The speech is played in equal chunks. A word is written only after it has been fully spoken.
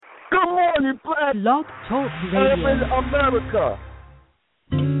morning, Black Blog Talk Urban Radio. America.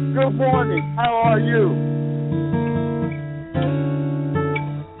 Good morning. How are you?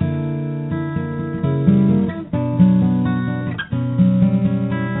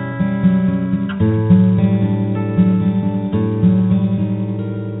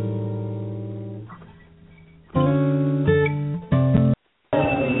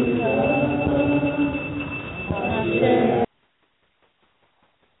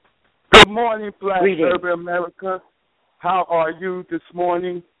 Good morning, Black Urban America. How are you this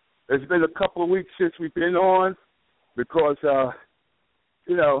morning? It's been a couple of weeks since we've been on because,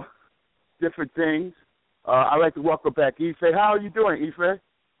 different things. I'd like to welcome back Ife. How are you doing, Ife?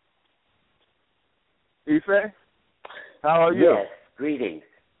 Ife? How are you? Yes, greetings.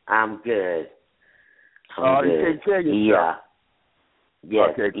 I'm good. You can tell yourself. Yeah. Yes,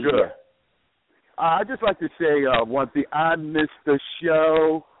 okay, good. Yeah. I'd just like to say one thing. I missed the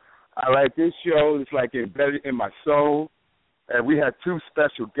show. I like this show. It's like embedded in my soul. And we had two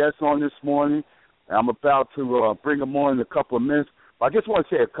special guests on this morning. And I'm about to bring them on in a couple of minutes. But I just want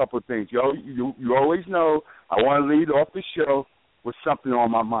to say a couple of things. You always know I want to lead off the show with something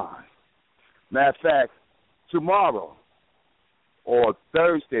on my mind. Matter of fact, tomorrow or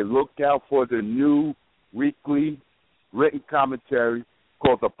Thursday, look out for the new weekly written commentary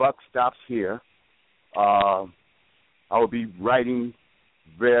called The Buck Stops Here. I will be writing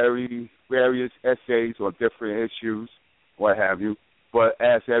various essays on different issues, what have you. But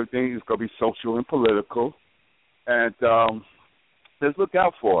as everything is going to be social and political. And just look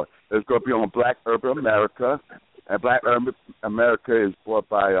out for it. It's going to be on Black Urban America. And Black Urban America is brought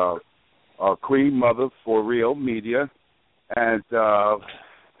by Queen Mother for Real Media. And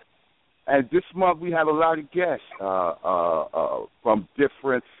this month we have a lot of guests from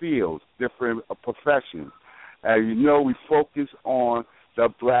different fields, different professions. And we focus on the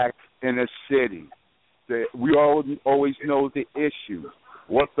black inner city. We always know the issues,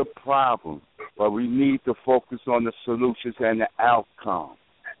 what the problem, but we need to focus on the solutions and the outcome.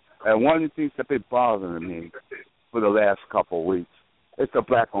 And one of the things that been bothering me for the last couple of weeks is the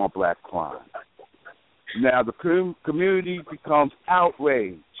black-on-black crime. Now, the community becomes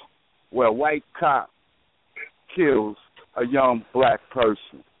outraged where a white cop kills a young black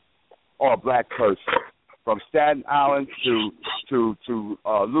person or a black person. From Staten Island to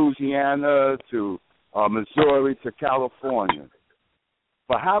Louisiana to Missouri to California.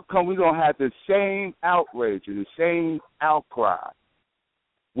 But how come we don't have the same outrage and the same outcry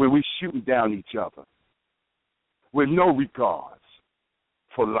when we shooting down each other with no regards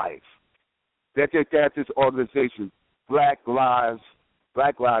for life? That this organization, Black Lives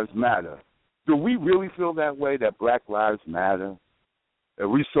Matter. Do we really feel that way, that Black Lives Matter? Are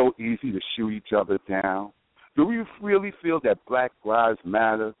we so easy to shoot each other down? Do we really feel that Black Lives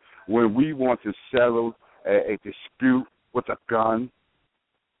Matter when we want to settle a dispute with a gun?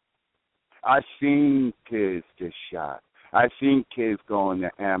 I've seen kids get shot. I've seen kids go in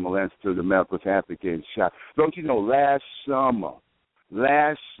the ambulance to the medical center getting shot. Don't you know, last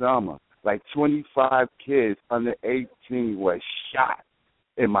summer, like 25 kids under 18 were shot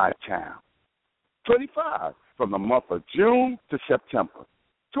in my town. 25 from the month of June to September.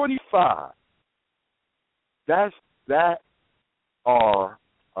 25. That are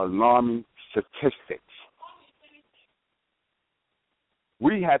alarming statistics.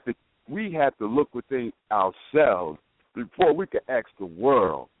 We have to look within ourselves before we can ask the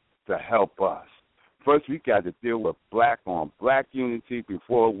world to help us. First, we got to deal with black-on-black unity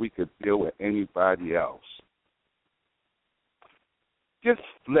before we could deal with anybody else. Just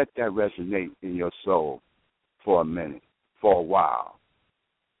let that resonate in your soul for a minute, for a while.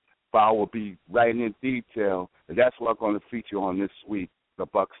 But I will be writing in detail, and that's what I'm going to feature on this week, The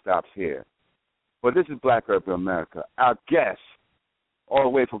Buck Stops Here. But this is Black Urban America. Our guest, all the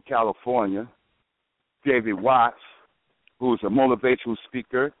way from California, David Watts, who is a motivational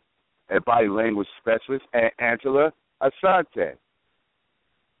speaker and body language specialist, and Angela Asante,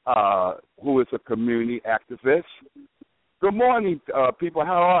 who is a community activist. Good morning, people.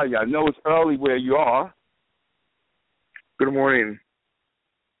 How are you? I know it's early where you are. Good morning.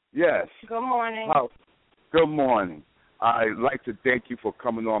 Yes. Good morning. Good morning. I'd like to thank you for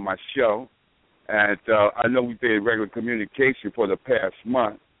coming on my show. And I know we've been in regular communication for the past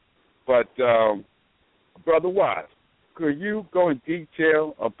month. But, Brother Watts, could you go in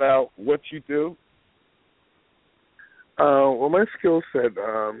detail about what you do? Well, my skill set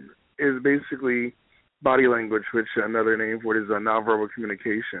is basically body language, which another name for it is nonverbal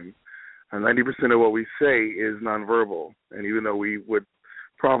communication. 90% of what we say is nonverbal. And even though we would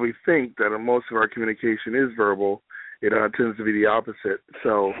probably think that most of our communication is verbal, it tends to be the opposite.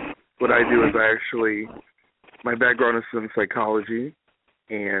 So what I do is my background is in psychology,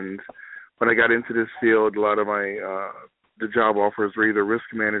 and when I got into this field, a lot of the job offers were either risk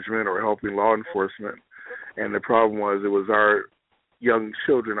management or helping law enforcement. And the problem was it was our young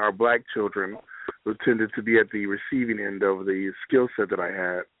children, our black children, who tended to be at the receiving end of the skill set that I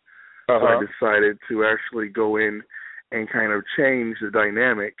had. So I decided to actually go in and kind of change the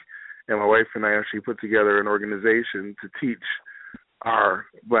dynamic. And my wife and I actually put together an organization to teach our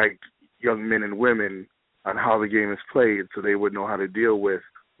black young men and women on how the game is played so they would know how to deal with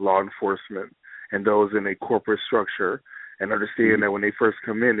law enforcement and those in a corporate structure and understand that when they first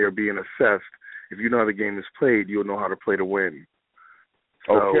come in, they're being assessed. If you know how the game is played, you'll know how to play to win.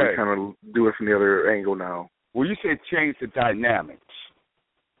 So we kind of do it from the other angle now. Well, you said change the dynamics.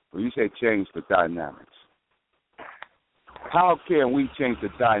 How can we change the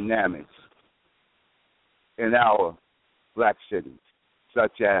dynamics in our black cities,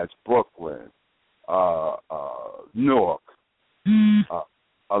 such as Brooklyn, Newark,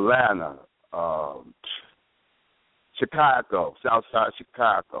 Atlanta, Chicago, Southside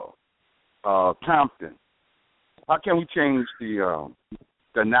Chicago, Compton? How can we change the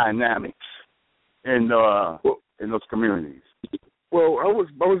dynamics in those communities? Well, I was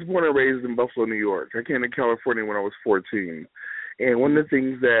born and raised in Buffalo, New York. I came to California when I was 14. And one of the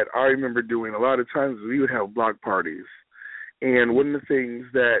things that I remember doing a lot of times is we would have block parties. And one of the things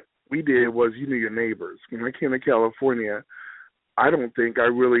that we did was you knew your neighbors. When I came to California, I don't think I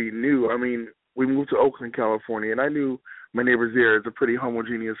really knew. I mean, we moved to Oakland, California, and I knew my neighbors there. It's a pretty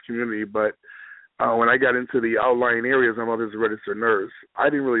homogeneous community, but when I got into the outlying areas, my mother's a registered nurse. I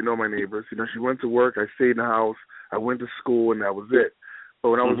didn't really know my neighbors. You know, she went to work, I stayed in the house, I went to school, and that was it.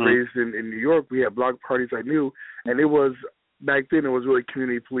 But when I was raised in New York, we had block parties I knew, and it was, back then, it was really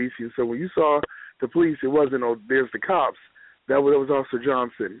community policing. So when you saw the police, it wasn't, oh, there's the cops. That was Officer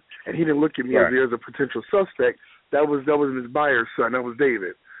Johnson. And he didn't look at me as there's a potential suspect. That wasn't his buyer's son. That was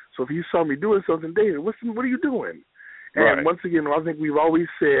David. So if you saw me doing something, David, what are you doing? And once again, I think we've always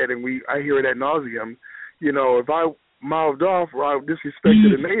said, and I hear it ad nauseum, you know, if I mouthed off or I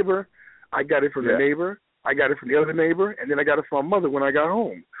disrespected a neighbor, I got it from the neighbor, I got it from the other neighbor, and then I got it from my mother when I got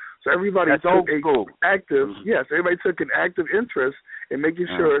home. So everybody took everybody took an active interest in making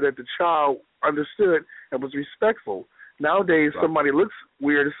sure that the child understood and was respectful. Nowadays, somebody looks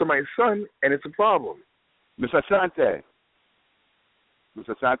weird as somebody's son, and it's a problem. Miss Asante. Miss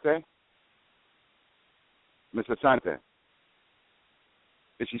Asante? Miss Asante.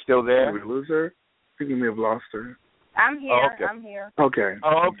 Is she still there? Did we lose her? I think we may have lost her. I'm here. Oh, okay. I'm here. Okay.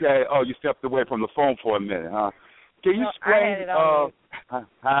 Oh, okay. Oh, you stepped away from the phone for a minute, huh? Can you explain? I had it on mute.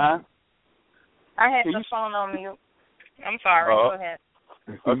 Huh? I had the phone on mute. I'm sorry. Go ahead.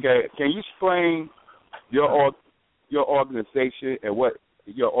 Okay. Can you explain your organization and what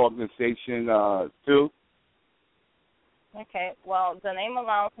your organization do? Okay. Well, the name of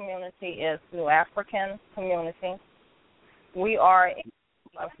our community is New African Community. We are a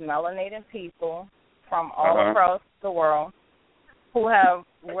of melanated people from all across the world who have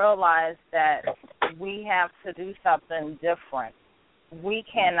realized that we have to do something different. We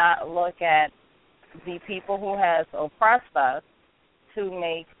cannot look at the people who has oppressed us to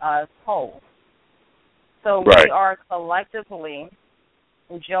make us whole. So we are collectively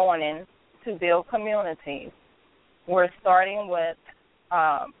joining to build communities. We're starting with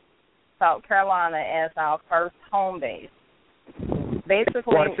South Carolina as our first home base. Basically,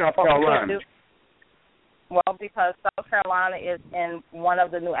 why South Carolina? Because South Carolina is in one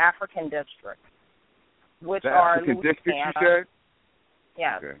of the New African districts, which the are African Louisiana. district, you said?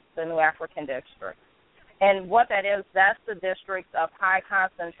 Yes, okay. The New African district. And what that is, that's the district of high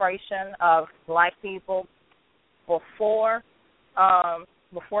concentration of black people before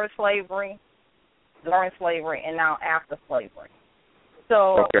slavery, during slavery, and now after slavery.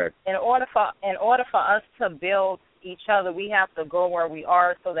 So in order for us to build each other, we have to go where we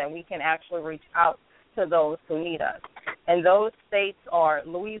are so that we can actually reach out to those who need us. And those states are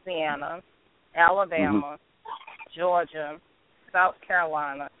Louisiana, Alabama, Georgia, South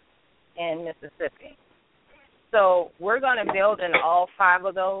Carolina, and Mississippi. So we're going to build in all 5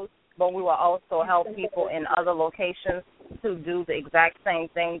 of those, but we will also help people in other locations to do the exact same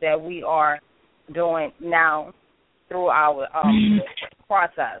thing that we are doing now through our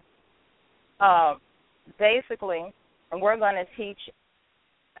process. Basically, we're going to teach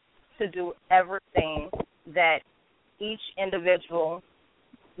to do everything that each individual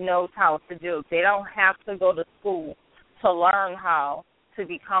knows how to do. They don't have to go to school to learn how to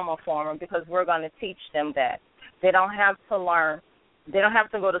become a farmer because we're going to teach them that. They don't have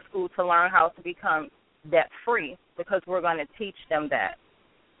to go to school to learn how to become debt-free because we're going to teach them that.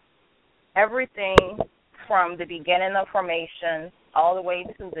 everything from the beginning of formation all the way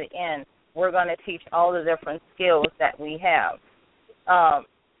to the end. We're going to teach all the different skills that we have.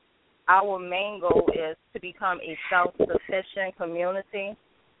 Our main goal is to become a self-sufficient community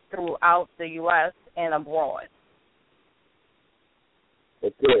throughout the U.S. and abroad.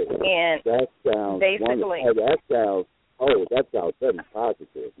 Okay. And that sounds basically, that sounds very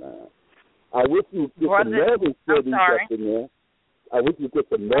positive, man. I wish you get the northern cities up in there. I wish you get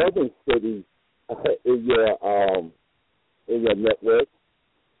the northern cities in your network.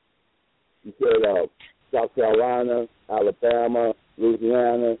 You said South Carolina, Alabama,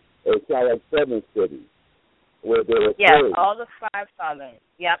 Louisiana, and sound like 7 cities where there are. Yes, all the 5 southern.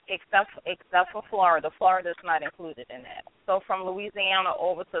 Yep, except for Florida. Florida's not included in that. So from Louisiana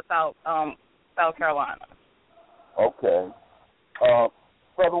over to South Carolina. Okay.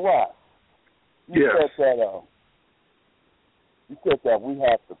 Brother Watt, you said that we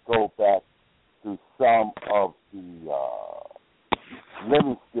have to go back to some of the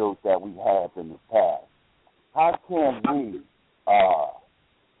living skills that we had in the past. How can we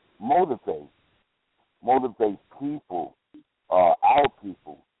motivate people, our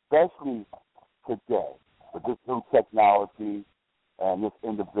people, especially today, with this new technology and this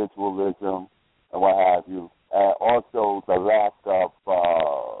individualism and what have you, and also the lack of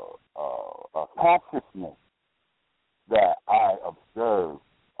consciousness that I observe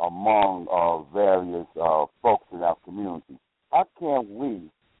among various folks in our community? How can we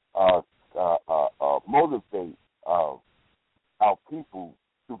motivate our people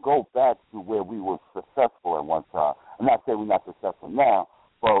to go back to where we were successful at one time? I'm not saying we're not successful now,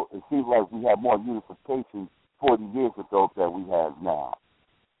 but it seems like we have more unification 40 years ago than we have now.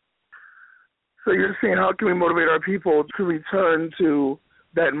 So you're saying how can we motivate our people to return to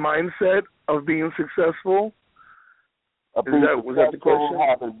that mindset of being successful? Was that the question?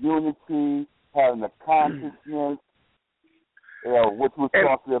 Having unity, having a consciousness, what we're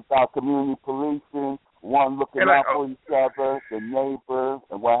talking about, community policing, one looking out for each other, the neighbor,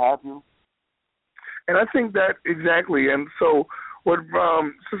 and what have you. And I think that exactly. And so what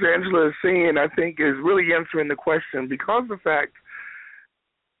Sister Angela is saying, I think, is really answering the question, because the fact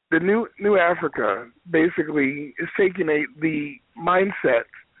the new Africa basically is taking the mindset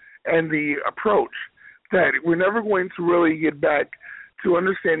and the approach that we're never going to really get back to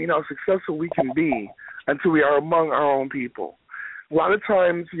understanding how successful we can be until we are among our own people. A lot of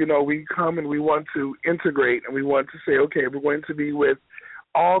times, we come and we want to integrate and we want to say, okay, we're going to be with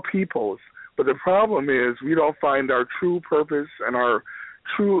all peoples. But the problem is we don't find our true purpose and our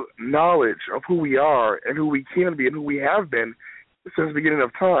true knowledge of who we are and who we can be and who we have been since the beginning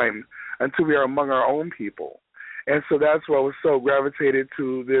of time until we are among our own people. And so that's why I was so gravitated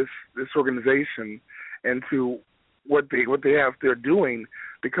to this organization and to what they're doing,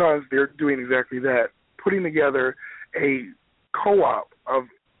 because they're doing exactly that, putting together a co-op of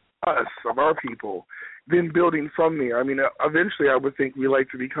us, of our people, then building from there. I mean, eventually I would think we like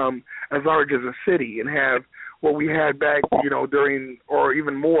to become as large as a city and have what we had back, during, or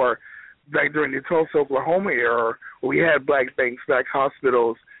even more, back during the Tulsa, Oklahoma era, where we had black banks, black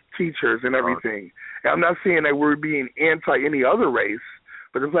hospitals, teachers, and everything. And I'm not saying that we're being anti any other race,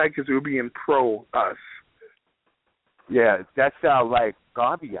 but the fact is we're being pro-us. Yeah, that sounds like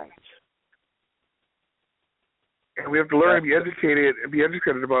garbage. And we have to learn to be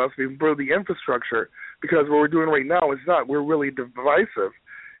educated about us, build the infrastructure, because what we're doing right now is not. We're really divisive,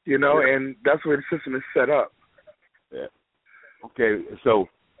 and that's the way the system is set up. Yeah. Okay, so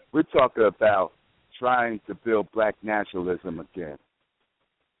we're talking about trying to build black nationalism again.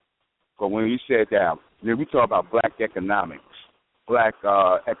 But when you said that, we talk about black economics, black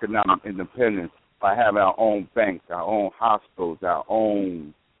economic independence by having our own banks, our own hospitals, our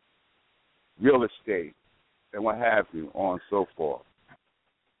own real estate, and what have you, on and so forth.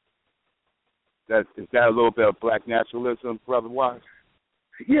 Is that a little bit of black nationalism, Brother Wise?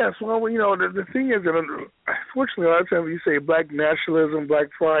 Yes. Well, the thing is that, unfortunately, a lot of times when you say black nationalism,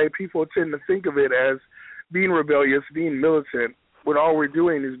 black pride, people tend to think of it as being rebellious, being militant, when all we're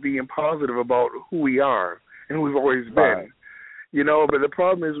doing is being positive about who we are and who we've always been. Right. But the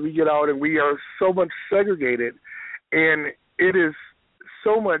problem is we get out and we are so much segregated, and it is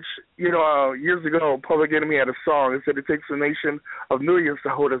so much, years ago, Public Enemy had a song that said it takes a nation of millions to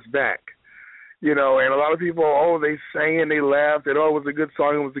hold us back. And a lot of people, they sang and they laughed, and it was a good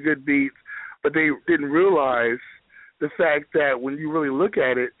song, it was a good beat, but they didn't realize the fact that when you really look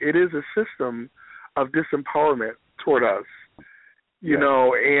at it, it is a system of disempowerment toward us.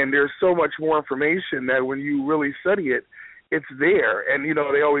 And there's so much more information that when you really study it, it's there. And,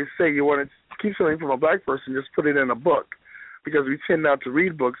 they always say you want to keep something from a black person, just put it in a book. because we tend not to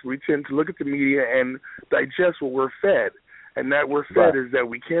read books. We tend to look at the media and digest what we're fed. And that we're fed is that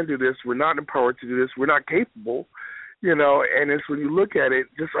we can't do this, we're not empowered to do this, we're not capable, and it's when you look at it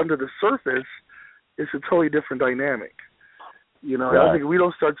just under the surface, it's a totally different dynamic. I think we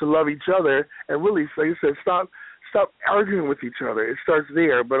don't start to love each other and really, like you said, stop arguing with each other. It starts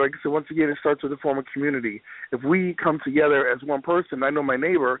there, but like I said, once again, it starts with a form of community. If we come together as one person, I know my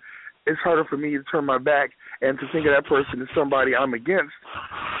neighbor, it's harder for me to turn my back and to think of that person as somebody I'm against,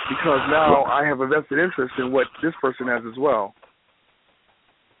 because now I have a vested interest in what this person has as well.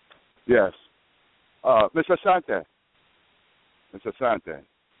 Yes. Mr. Asante. Mr. Asante.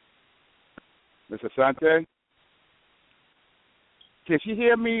 Mr. Asante? Can she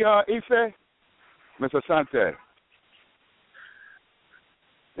hear me, Ife? Mr. Asante?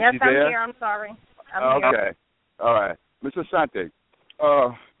 Yes, I'm here. I'm sorry. I'm okay. Here. All right. Mr. Asante,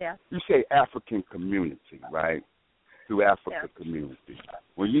 yeah. You say African community, right? Through African community.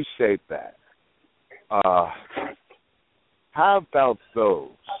 When you say that, how about those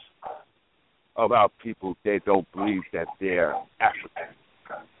about people that don't believe that they're African?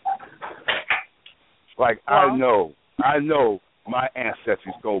 Like, I know my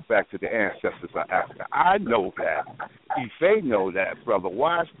ancestors go back to the ancestors of Africa. I know that. Ife know that. Brother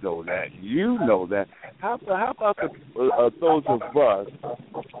Watts know that. You know that. How about those of us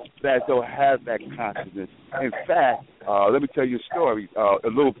that don't have that consciousness? In fact, let me tell you a story, a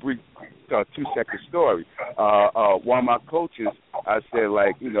little brief 2-second story. One of my coaches, I said,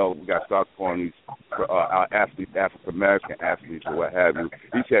 we got to start calling these our athletes, African American athletes or what have you.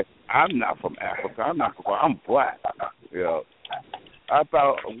 He said, I'm not from Africa. I'm black.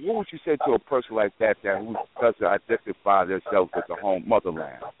 About what would you say to a person like that who doesn't identify themselves with the home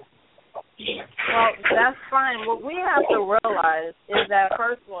motherland? Well, that's fine. What we have to realize is that,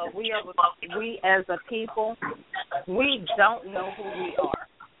 first of all, we as a people, we don't know who we are.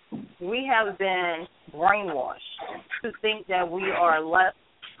 We have been brainwashed to think that we are less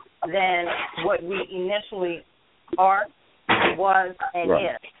than what we initially are, was, and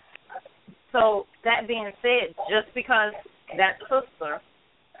is. So that being said, just because that sister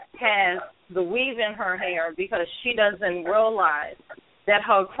has the weave in her hair because she doesn't realize that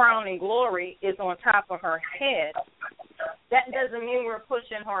her crown and glory is on top of her head, that doesn't mean we're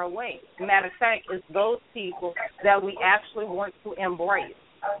pushing her away. Matter of fact, it's those people that we actually want to embrace.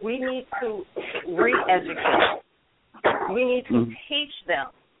 We need to re-educate. We need to teach them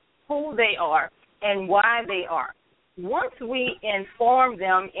who they are and why they are. Once we inform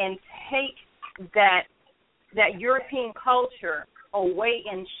them and take that European culture away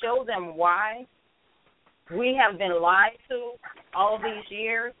and show them why we have been lied to all these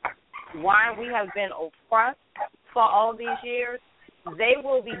years, why we have been oppressed for all these years, they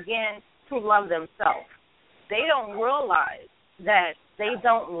will begin to love themselves. They don't realize that they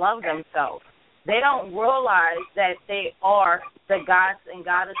don't love themselves. They don't realize that they are the gods and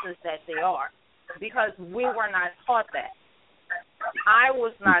goddesses that they are, because we were not taught that. I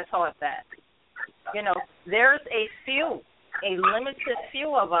was not taught that. There's a limited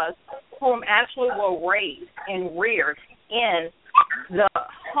few of us whom actually were raised and reared in the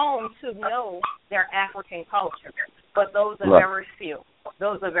home to know their African culture. But those are very few.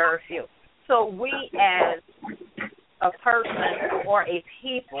 So we as a person or a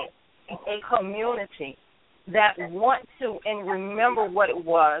people, a community that want to and remember what it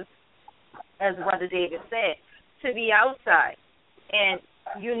was, as Brother David said, to be outside and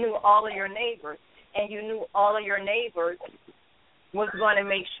you knew all of your neighbors, and you knew all of your neighbors was going to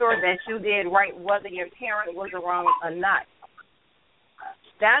make sure that you did right whether your parent was around or not.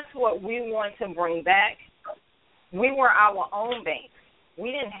 That's what we want to bring back. We were our own banks.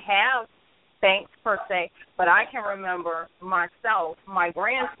 We didn't have banks per se, but I can remember myself, my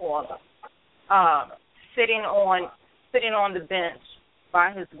grandfather, sitting on the bench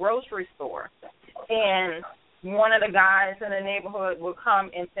by his grocery store, and one of the guys in the neighborhood would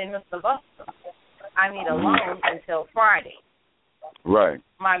come and say, Mr. Buster, I need a loan until Friday. Right.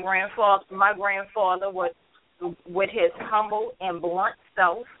 My grandfather would, with his humble and blunt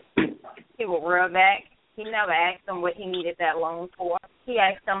self, he would rear back. He never asked him what he needed that loan for. He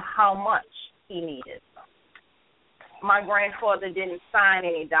asked him how much he needed. My grandfather didn't sign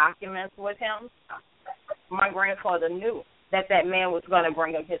any documents with him. My grandfather knew that man was going to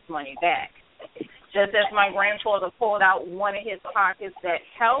bring him his money back. Just as my grandfather pulled out one of his pockets that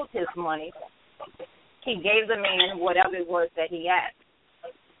held his money, he gave the man whatever it was that he asked.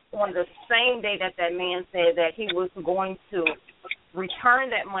 On the same day that man said that he was going to return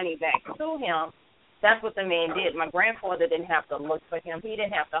that money back to him, that's what the man did. My grandfather didn't have to look for him. He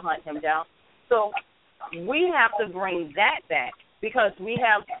didn't have to hunt him down. So We have to bring that back because we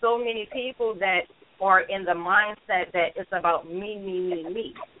have so many people that are in the mindset that it's about me, me, me,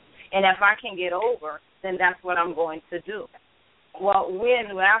 me. And if I can get over, then that's what I'm going to do. Well, we in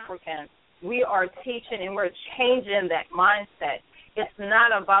New African, we are teaching and we're changing that mindset. It's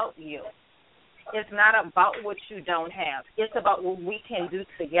not about you. It's not about what you don't have. It's about what we can do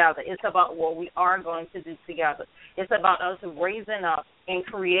together. It's about what we are going to do together. It's about us raising up and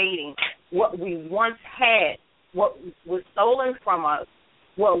creating what we once had, what was stolen from us,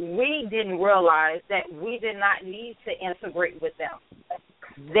 what we didn't realize that we did not need to integrate with them.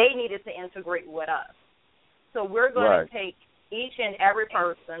 They needed to integrate with us. So we're going to take each and every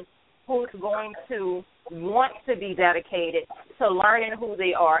person who's going to want to be dedicated to learning who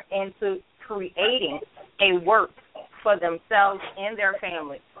they are and to creating a work for themselves and their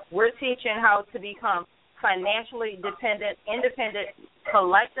family. We're teaching how to become financially independent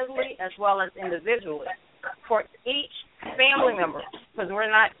collectively as well as individually for each family member, because we're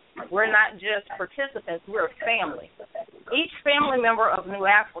not just participants, we're a family. Each family member of New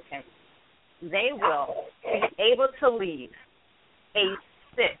African, they will be able to leave a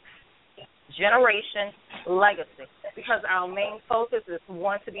 6th-generation legacy, because our main focus is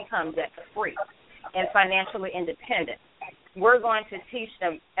one to become debt-free and financially independent. We're going to teach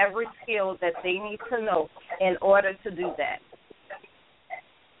them every skill that they need to know in order to do that.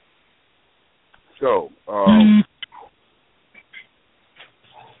 So,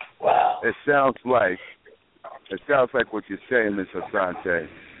 it sounds like what you're saying, Ms. Asante.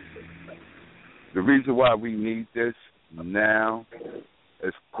 The reason why we need this now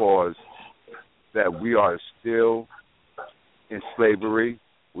is because that we are still in slavery.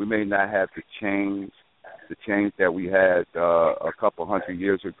 We may not have the change that we had a couple hundred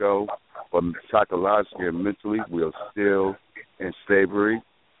years ago, but psychologically and mentally we are still in slavery.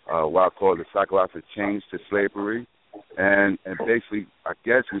 What I call the psychological change to slavery, and basically, I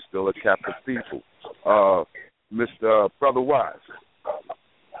guess we're still a captive people. Mr. Brother Wise,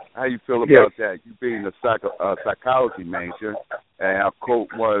 how you feel about that? You being a psychology major, and I'll quote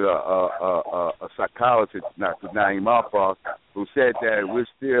one of a psychologist, not to name off, who said that we're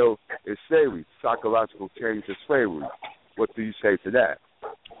still in slavery, psychological change to slavery. What do you say to that?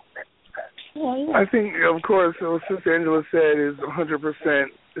 I think, of course, what Sister Angela said is 100%.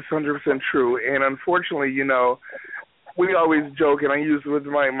 It's 100% true, and unfortunately, we always joke, and I use with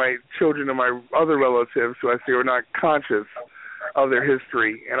my children and my other relatives who I say are not conscious of their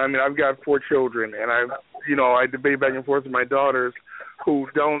history. And I mean, I've got 4 children, and I debate back and forth with my daughters who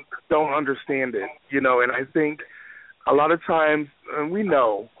don't understand it, and I think a lot of times, and we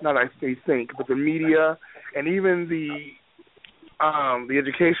know, not I say think, but the media and even the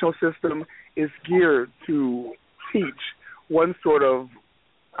educational system is geared to teach one sort of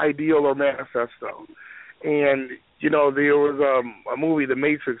ideal or manifesto. And, there was a movie, The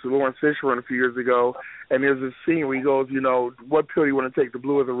Matrix, with Lawrence Fishburne a few years ago, and there's this scene where he goes, what pill do you want to take, the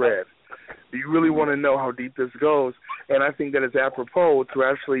blue or the red? Do you really want to know how deep this goes? And I think that it's apropos to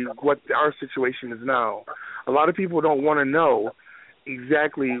actually what our situation is now. A lot of people don't want to know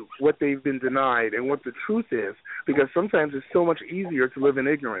exactly what they've been denied and what the truth is, because sometimes it's so much easier to live in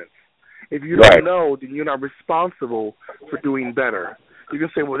ignorance. If you don't know, then you're not responsible for doing better. You can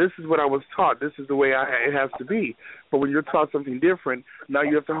say, well, this is what I was taught. This is the way it has to be. But when you're taught something different, now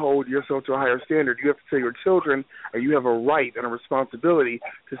you have to hold yourself to a higher standard. You have to tell your children, and you have a right and a responsibility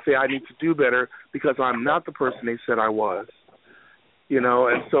to say, I need to do better because I'm not the person they said I was.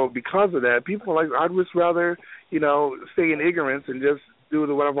 And so because of that, people are like, I'd just rather, stay in ignorance and just do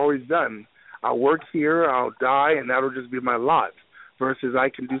what I've always done. I'll work here, I'll die, and that'll just be my lot. Versus I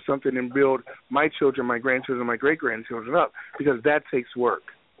can do something and build my children, my grandchildren, my great-grandchildren up, because that takes work.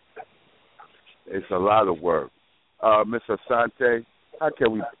 It's a lot of work. Ms. Asante, how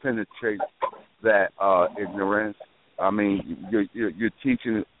can we penetrate that ignorance? I mean, you're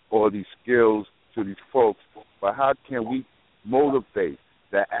teaching all these skills to these folks, but how can we motivate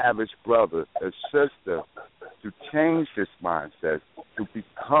the average brother or sister to change this mindset, to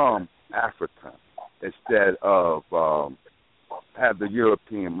become African instead of have the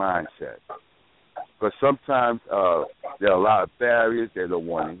European mindset? Because sometimes there are a lot of barriers. They don't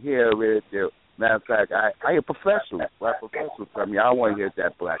want to hear it. Matter of fact, I hear professionals. Black professionals tell me, I don't want to hear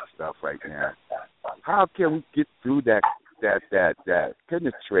that black stuff right now. How can we get through that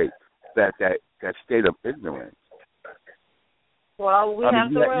penetrate that state of ignorance? Well, we have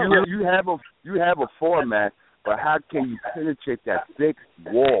to you have a format, but how can you penetrate that thick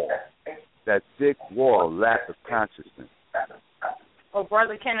wall of lack of consciousness? Well,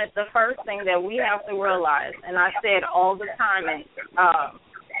 Brother Kenneth, the first thing that we have to realize, and I said all the time, and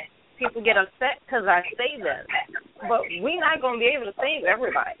people get upset because I say this, but we're not going to be able to save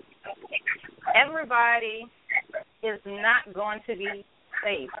everybody. Everybody is not going to be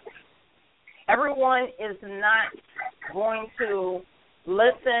saved. Everyone is not going to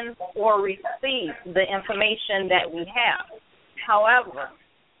listen or receive the information that we have. However,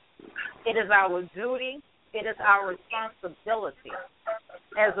 it is our duty, it is our responsibility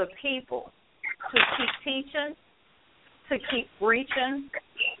as a people to keep teaching, to keep reaching,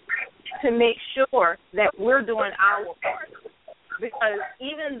 to make sure that we're doing our part. Because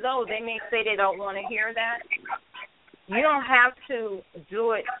even though they may say they don't want to hear that, you don't have to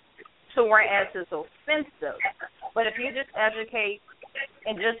do it to whereas it's offensive. But if you just educate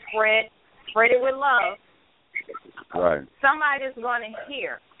and just spread it with love, right, somebody's going to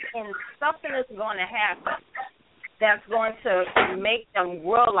hear, and something is going to happen that's going to make them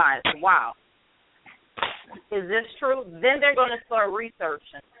realize, wow, is this true? Then they're going to start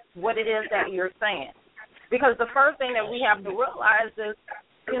researching what it is that you're saying. Because the first thing that we have to realize is,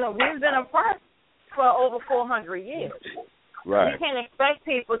 we've been oppressed for over 400 years. Right. We can't expect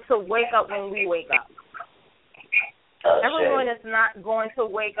people to wake up when we wake up. Everyone is not going to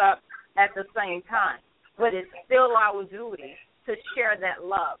wake up at the same time, but it's still our duty to share that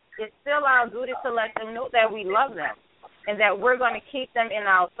love. It's still our duty to let them know that we love them and that we're going to keep them in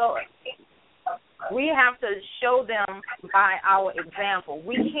our thoughts. We have to show them by our example.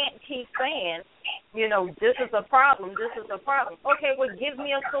 We can't keep saying, this is a problem, this is a problem. Okay, well, give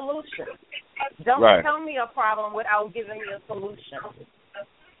me a solution. Don't tell me a problem without giving me a solution.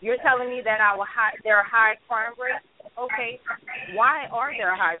 You're telling me that there are high crime rates? Okay, why are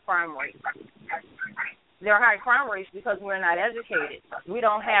there high crime rates? There are high crime rates because we're not educated. We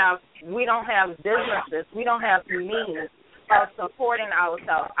don't have businesses. We don't have means of supporting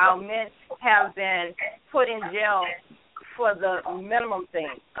ourselves. Our men have been put in jail for the minimum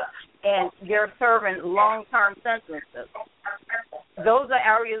thing, and they're serving long-term sentences. Those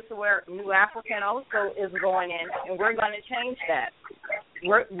are areas where New African also is going in, and we're going to change that.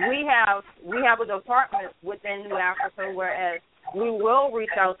 We have a department within New Africa, whereas we will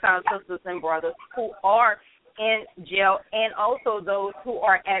reach out to our sisters and brothers who are in jail and also those who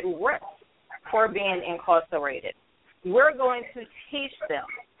are at risk for being incarcerated. We're going to teach them.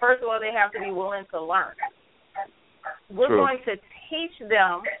 First of all, they have to be willing to learn. We're going to teach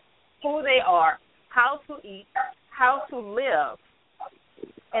them who they are, how to eat, how to live,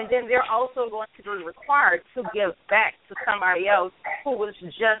 and then they're also going to be required to give back to somebody else who was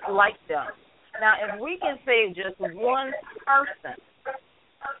just like them. Now, if we can save just one person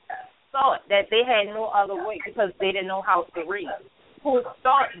thought that they had no other way because they didn't know how to read, who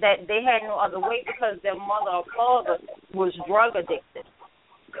thought that they had no other way because their mother or father was drug addicted.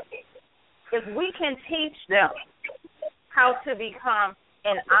 If we can teach them how to become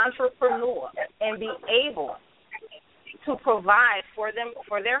an entrepreneur and be able to provide for them,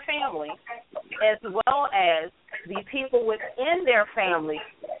 for their family, as well as the people within their family,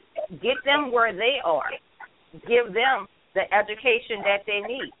 get them where they are, give them the education that they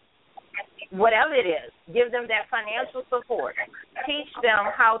need. Whatever it is, give them that financial support. Teach them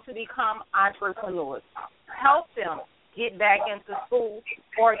how to become entrepreneurs. Help them get back into school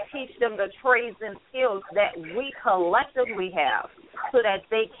or teach them the trades and skills that we collectively have so that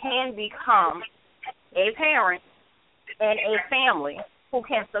they can become a parent and a family who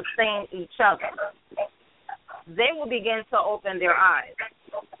can sustain each other. They will begin to open their eyes.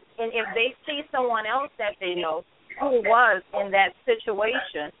 And if they see someone else that they know who was in that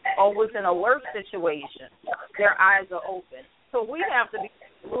situation or was in a worse situation, their eyes are open. So we have to be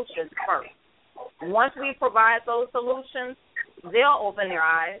solutions first. Once we provide those solutions, they'll open their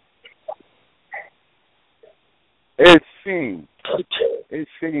eyes. It seems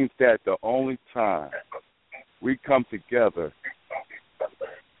that the only time we come together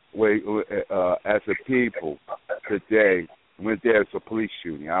as a people today, when there's a police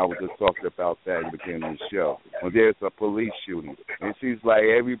shooting, I was just talking about that at the beginning of the show. When there's a police shooting, it seems like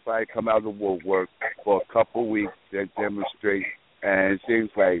everybody come out of the woodwork for a couple of weeks and demonstrate, and it seems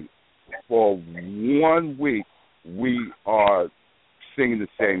like for 1 week we are singing the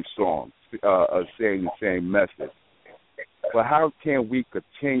same song, saying the same message. But how can we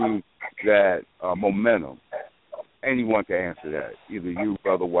continue that momentum? Anyone can answer that, either you,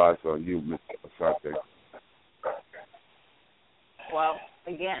 Brother Watts, or you, Mr. Asante. Well,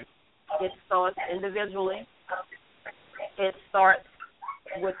 again, it starts individually. It starts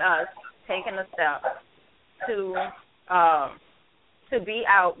with us taking a step to be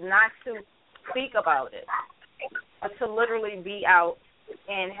out, not to speak about it, but to literally be out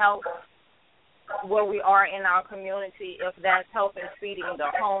and help where we are in our community, if that's helping feeding the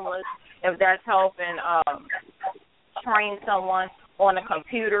homeless, if that's helping train someone on a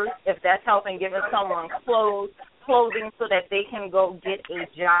computer, if that's helping giving someone clothing so that they can go get a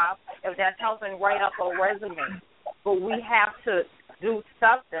job, if that's helping write up a resume. But we have to do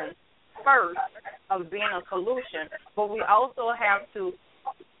something first of being a solution, but we also have to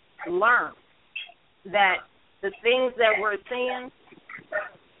learn that the things that we're seeing,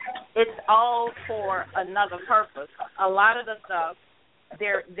 it's all for another purpose. A lot of the stuff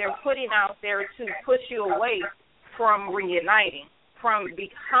they're putting out there to push you away from reuniting, from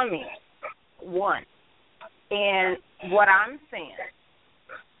becoming one. And what I'm seeing,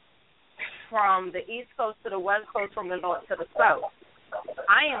 from the East Coast to the West Coast, from the North to the South,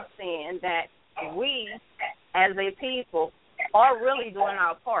 I am seeing that we, as a people, are really doing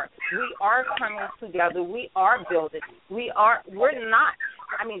our part. We are coming together. We are building. We're not.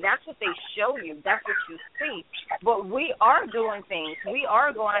 I mean, that's what they show you. That's what you see. But we are doing things. We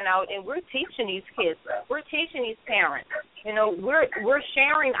are going out and we're teaching these kids. We're teaching these parents. You know, we're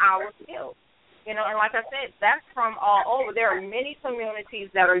sharing our skills. You know, and like I said, that's from all over. There are many communities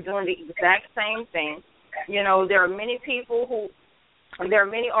that are doing the exact same thing. You know, there are many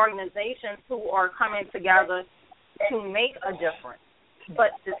organizations who are coming together to make a difference.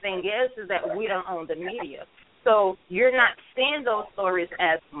 But the thing is that we don't own the media. So you're not seeing those stories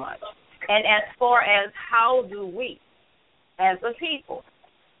as much. And as far as how do we, as a people,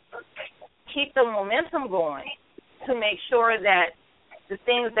 keep the momentum going to make sure that the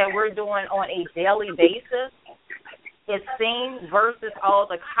things that we're doing on a daily basis is seen versus all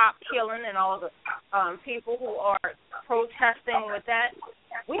the cop killing and all the people who are protesting with that,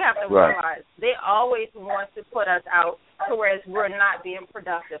 we have to realize they always want to put us out to whereas we're not being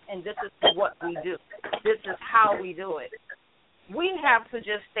productive, and this is what we do. This is how we do it. We have to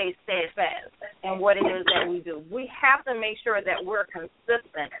just stay steadfast in what it is that we do. We have to make sure that we're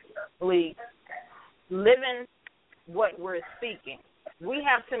consistently living what we're speaking. We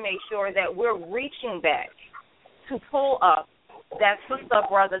have to make sure that we're reaching back to pull up that sister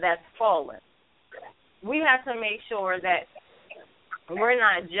brother that's fallen. We have to make sure that we're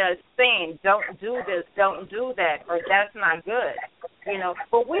not just saying, don't do this, don't do that, or that's not good, you know.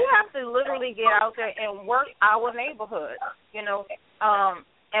 But we have to literally get out there and work our neighborhood, you know.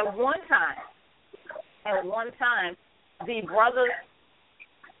 At one time, the brothers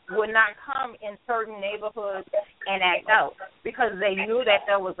would not come in certain neighborhoods and act out because they knew that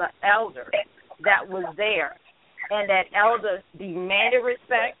there was an elder that was there, and that elder demanded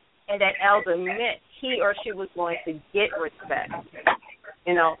respect, and that elder meant he or she was going to get respect,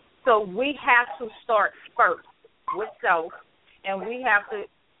 you know. So we have to start first with self, and we have to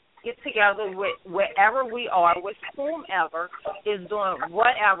get together with wherever we are, with whomever is doing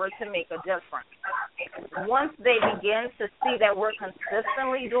whatever to make a difference. Once they begin to see that we're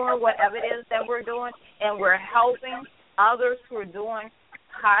consistently doing whatever it is that we're doing and we're helping others who are doing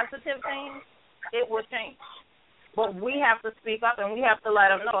positive things, it will change. But we have to speak up and we have to let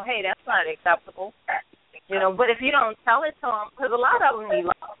them know, hey, that's not acceptable. You know, but if you don't tell it to them, because a lot of them need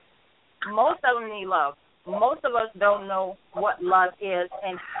love. Most of them need love. Most of us don't know what love is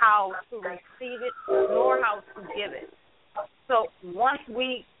and how to receive it nor how to give it. So once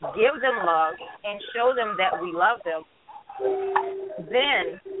we give them love and show them that we love them,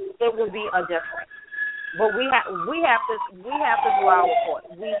 then it will be a difference. But we have to do our part.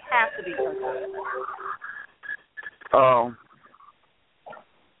 We have to be consistent.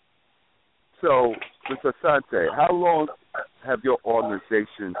 So, Mr. Asante, how long have your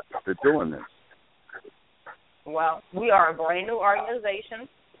organization been doing this? Well, we are a brand new organization.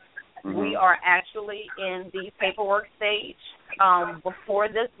 Mm-hmm. We are actually in the paperwork stage. Before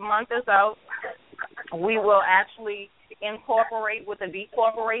this month is out, we will actually incorporate with a B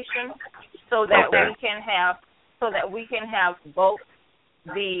corporation so that we can have both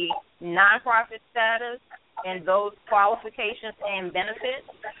the nonprofit status and those qualifications and benefits,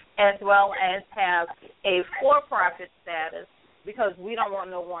 as well as have a for-profit status, because we don't want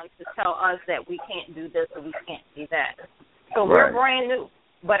no one to tell us that we can't do this or we can't do that. So we're brand new,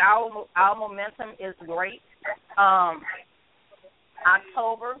 but our momentum is great.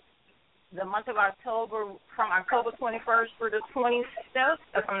 October, the month of October, from October 21st through the 25th,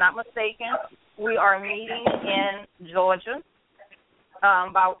 if I'm not mistaken, we are meeting in Georgia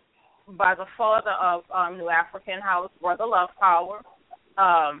by the father of New African House, Brother Love Power.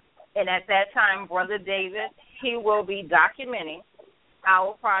 And at that time, Brother David, he will be documenting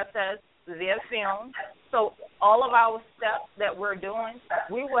our process via film. So all of our steps that we're doing,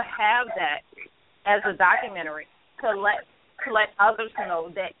 we will have that as a documentary to let to let others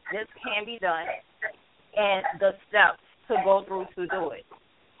know that this can be done and the steps to go through to do it.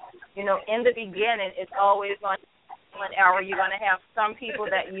 You know, in the beginning, it's always going to be an error. You're going to have some people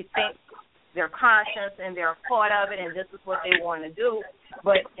that you think they're conscious and they're a part of it and this is what they want to do,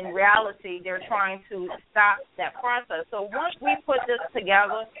 but in reality, they're trying to stop that process. So once we put this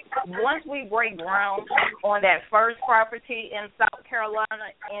together, once we break ground on that first property in South Carolina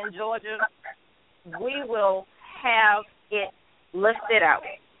and Georgia, we will have it listed out.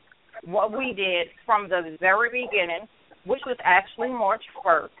 What we did from the very beginning, which was actually March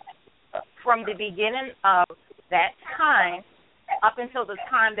 1st, from the beginning of that time up until the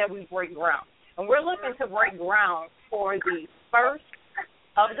time that we break ground. And we're looking to break ground for the first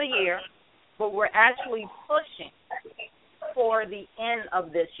of the year, but we're actually pushing for the end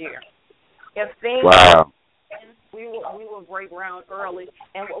of this year. If things we will break ground early,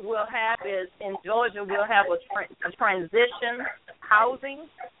 and what we'll have is in Georgia we'll have a transition housing,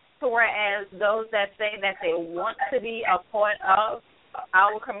 to whereas those that say that they want to be a part of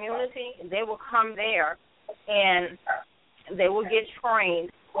our community, they will come there and they will get trained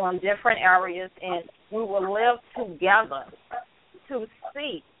on different areas, and we will live together to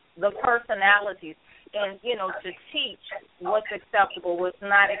see the personalities and, you know, to teach what's acceptable, what's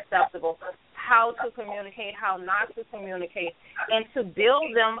not acceptable, how to communicate, how not to communicate, and to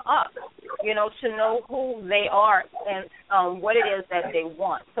build them up, you know, to know who they are and what it is that they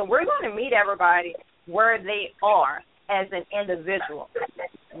want. So we're going to meet everybody where they are as an individual.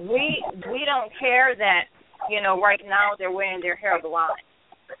 We don't care that, you know, right now they're wearing their hair blonde.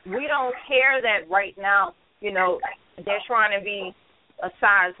 We don't care that right now, you know, they're trying to be a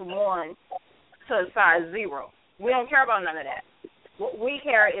size 1 to a size 0. We don't care about none of that. What we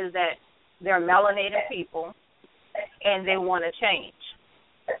care is that they're melanated people and they want to change.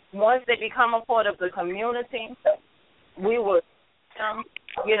 Once they become a part of the community, we will tell them,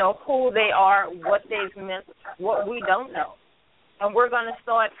 you know, who they are, what they've missed, what we don't know. And we're going to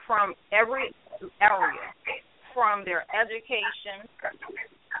start from every area, from their education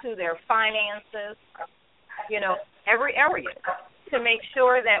to their finances, you know, every area, to make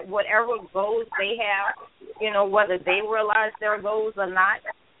sure that whatever goals they have, you know, whether they realize their goals or not,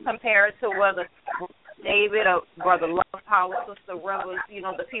 compared to whether David or Brother Love Power, Sister Rebels, you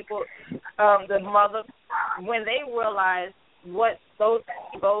know, the people, the mother, when they realize what those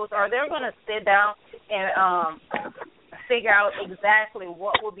goals are, they're going to sit down and figure out exactly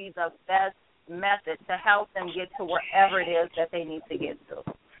what will be the best method to help them get to wherever it is that they need to get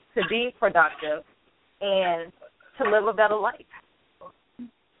to be productive and to live a better life.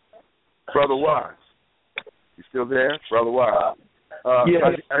 Brother Wise, you still there? Brother Wise.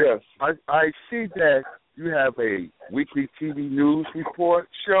 Yes. I see that you have a weekly TV news report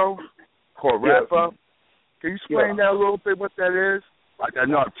show called Wrap Up. Can you explain that a little bit, what that is? I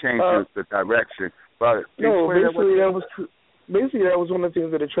know I've changed the direction, but basically that was one of the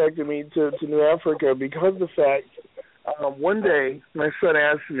things that attracted me to New Africa, because the fact one day my son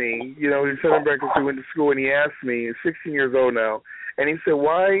asked me, you know, his son breakfast, we went to school, and he asked me, he's 16 years old now, and he said,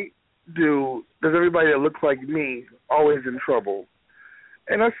 why does everybody that looks like me always in trouble?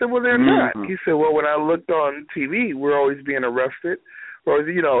 And I said, well, they're not. He said, well, when I looked on TV, we're always being arrested. Or,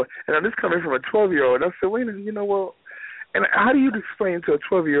 you know, and I'm just coming from a 12-year-old. And I said, wait a minute, you know, well, and how do you explain to a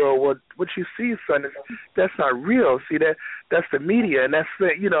 12-year-old what you see, son? That's not real. See, that's the media, and that's the,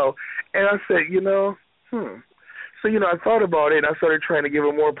 you know. And I said, you know, So, you know, I thought about it, and I started trying to give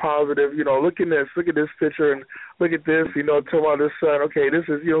a more positive, you know, look at this picture, and look at this, you know, tell my this son, okay, this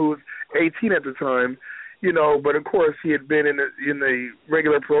is, you know, who was 18 at the time, you know, but of course he had been in the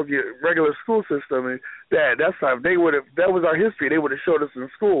regular school system, and that's how that was our history. They would have showed us in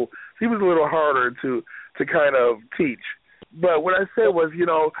school. So he was a little harder to kind of teach. But what I said was, you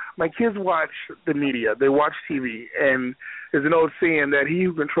know, my kids watch the media, they watch TV, and there's an old saying that he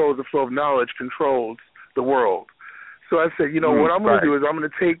who controls the flow of knowledge controls the world. So I said, you know, what I'm going to do is I'm going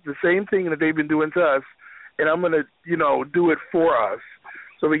to take the same thing that they've been doing to us, and I'm going to, you know, do it for us.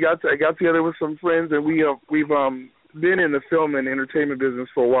 So I got together with some friends, and we've been in the film and entertainment business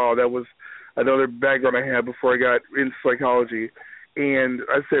for a while. That was another background I had before I got into psychology. And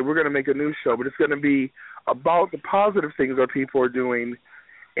I said, we're going to make a new show, but it's going to be about the positive things our people are doing,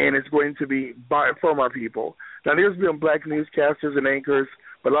 and it's going to be from our people. Now, there's been black newscasters and anchors,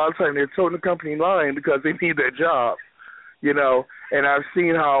 but a lot of times they're toting the company line because they need their job, you know. And I've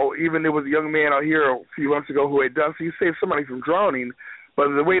seen how even there was a young man out here a few months ago who had done, so he saved somebody from drowning, but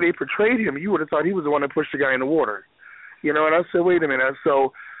the way they portrayed him, you would have thought he was the one that pushed the guy in the water, you know. And I said, wait a minute.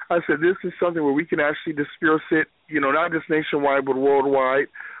 So I said, this is something where we can actually disperse it, you know, not just nationwide but worldwide.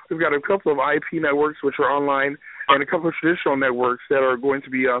 We've got a couple of IP networks which are online, and a couple of traditional networks that are going to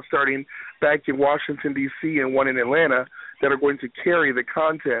be starting back in Washington, D.C. and one in Atlanta that are going to carry the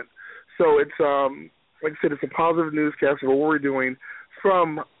content. So it's, like I said, it's a positive newscast of what we're doing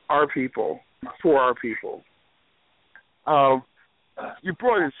from our people, for our people. You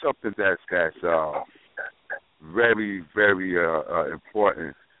brought in something that's very, very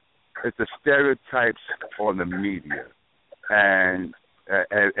important. It's the stereotypes on the media. And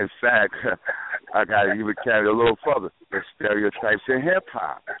in fact, I got to even carry a little further. The stereotypes in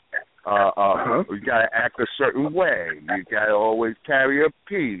hip-hop. You got to act a certain way. You got to always carry a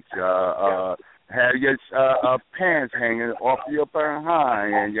piece. Have your pants hanging off your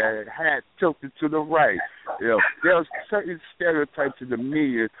behind and your hat tilted to the right. You know, there's certain stereotypes in the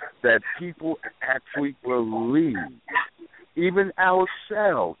media that people actually believe. Even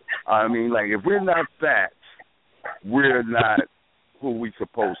ourselves. I mean, like, if we're not bats, we're not who we're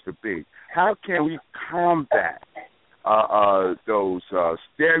supposed to be. How can we combat those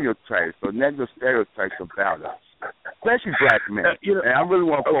stereotypes or negative stereotypes about us? Especially black men. And I really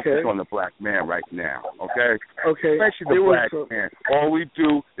want to focus on the black man right now, okay? Especially the black man. All we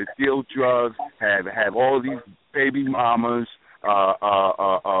do is deal drugs, have all these baby mamas,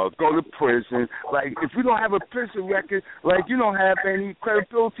 go to prison. Like, if you don't have a prison record, like, you don't have any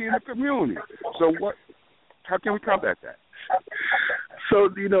credibility in the community. So how can we combat that? So,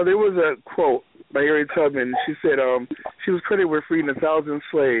 there was a quote by Harriet Tubman. She said she was credited with freeing 1,000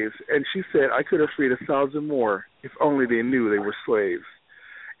 slaves, and she said, I could have freed 1,000 more if only they knew they were slaves.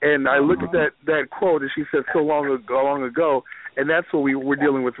 And I look at that quote, and she said so long ago, and that's what we're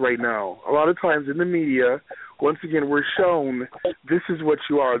dealing with right now. A lot of times in the media, once again, we're shown this is what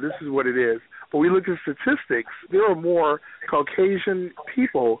you are, this is what it is. But we look at statistics, there are more Caucasian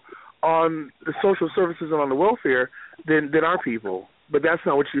people on the social services and on the welfare than our people. But that's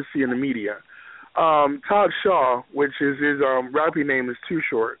not what you see in the media. Todd Shaw, which is his rapping name is Too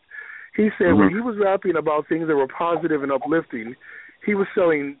Short, he said when he was rapping about things that were positive and uplifting, he was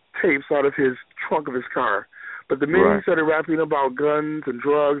selling tapes out of his trunk of his car. But the minute he started rapping about guns and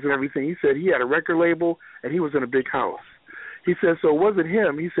drugs and everything, he said he had a record label and he was in a big house. He said, so it wasn't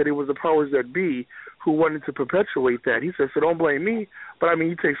him. He said it was the powers that be who wanted to perpetuate that. He said, so don't blame me. But, I mean,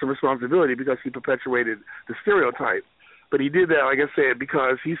 he takes some responsibility because he perpetuated the stereotype. But he did that, like I said,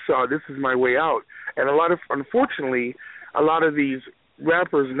 because he saw this is my way out. And unfortunately, a lot of these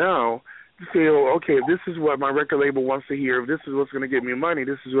rappers now feel, okay, if this is what my record label wants to hear, if this is what's going to get me money,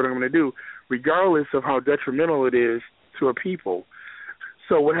 this is what I'm going to do, regardless of how detrimental it is to a people.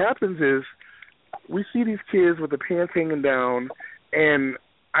 So what happens is we see these kids with the pants hanging down, and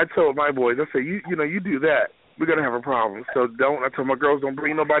I told my boys, I said, you do that, we're going to have a problem. So I told my girls, don't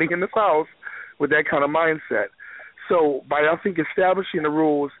bring nobody in this house with that kind of mindset. So by, I think, establishing the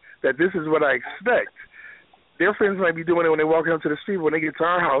rules that this is what I expect, their friends might be doing it when they walk out to the street. When they get to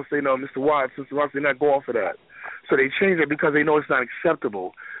our house, they know Mr. Watts, they're not going for that. So they change it because they know it's not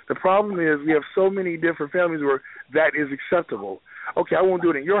acceptable. The problem is we have so many different families where that is acceptable. Okay, I won't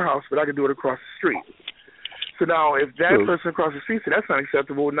do it in your house, but I can do it across the street. So now if that person across the street said that's not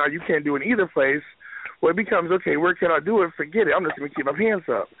acceptable, now you can't do it in either place, well, it becomes, okay, where can I do it? Forget it. I'm just going to keep my hands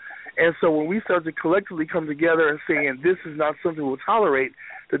up. And so when we start to collectively come together and saying this is not something we'll tolerate,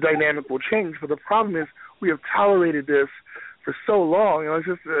 the dynamic will change. But the problem is we have tolerated this for so long. It's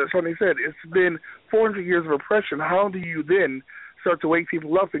just, somebody said, it's been 400 years of oppression. How do you then start to wake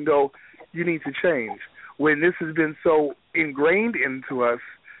people up and go, you need to change, when this has been so ingrained into us,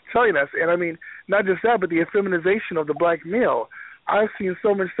 telling us, and I mean, not just that, but the effeminization of the black male. I've seen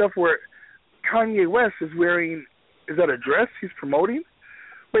so much stuff where Kanye West is wearing, is that a dress he's promoting?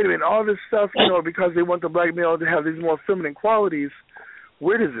 Wait a minute, all this stuff, because they want the black male to have these more feminine qualities,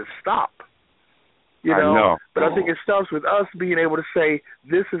 where does it stop? I know. But I think it starts with us being able to say,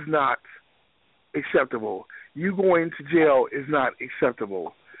 this is not acceptable. You going to jail is not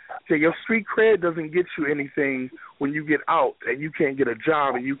acceptable. So your street cred doesn't get you anything when you get out and you can't get a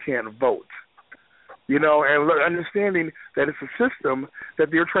job and you can't vote. And understanding that it's a system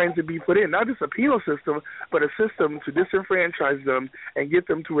that they're trying to be put in, not just a penal system, but a system to disenfranchise them and get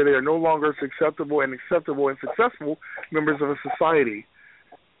them to where they are no longer acceptable and successful members of a society.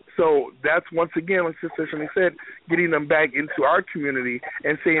 So that's, once again, like Sister Shani said, getting them back into our community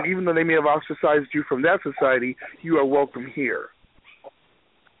and saying, even though they may have ostracized you from that society, you are welcome here.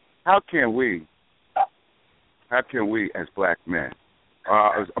 How can we, as black men,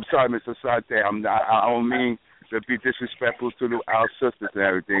 I'm sorry, Mr. Sante, I don't mean to be disrespectful to our sisters and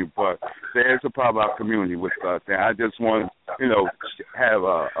everything, but there is a part of our community with us, and I just want to, have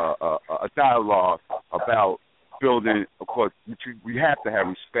a dialogue about building. Of course, we have to have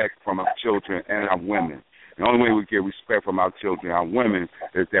respect from our children and our women. The only way we get respect from our children, our women,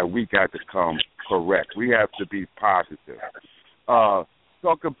 is that we got to come correct. We have to be positive.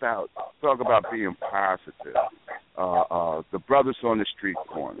 Talk about being positive. The brothers on the street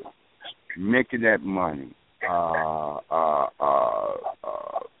corner, making that money,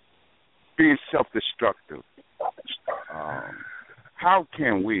 being self-destructive. How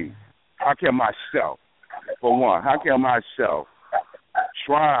can myself, for one,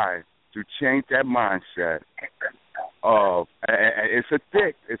 try to change that mindset of, it's a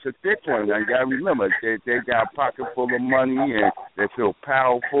thick one. You gotta remember, they got a pocket full of money and they feel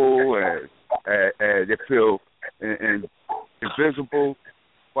powerful and they feel invisible.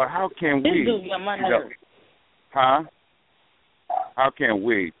 But how can we, how can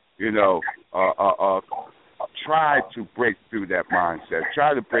we, try to break through that mindset,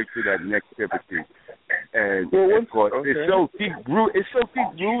 try to break through that negativity, and of course, it's so deep rooted.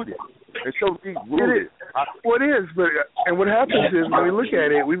 Well, it is, and what happens is when we look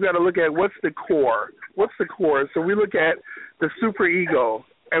at it, we've got to look at what's the core. So we look at the superego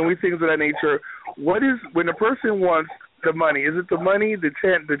and we things of that nature. What is, when a person wants the money, is it the money, the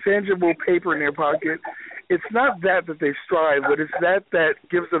tangible paper in their pocket? It's not that they strive, but it's that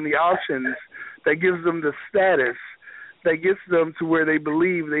gives them the options, that gives them the status, that gets them to where they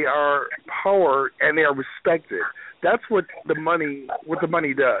believe they are power and they are respected. That's what the money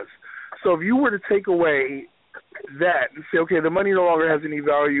does. So if you were to take away that and say, okay, the money no longer has any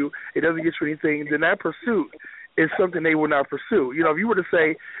value, it doesn't get you anything, then that pursuit is something they will not pursue. If you were to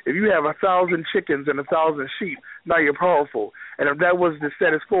say, if you have 1,000 chickens and 1,000 sheep, now you're powerful. And if that was the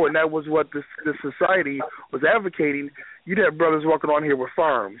status quo and that was what this society was advocating, you'd have brothers walking on here with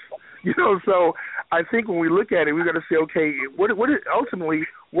farms. So I think when we look at it, we've got to say, okay, what is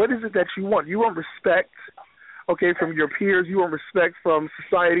it that you want? You want respect, okay, from your peers. You want respect from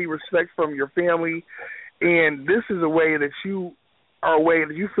society, respect from your family. And this is a way that you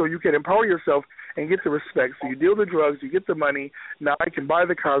feel you can empower yourself and get the respect. So you deal the drugs, you get the money. Now I can buy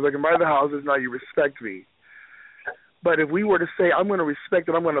the cars, I can buy the houses. Now you respect me. But if we were to say, I'm going to respect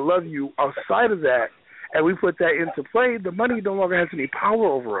and I'm going to love you outside of that, and we put that into play, the money no longer has any power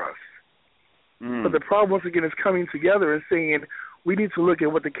over us. But the problem, once again, is coming together and saying we need to look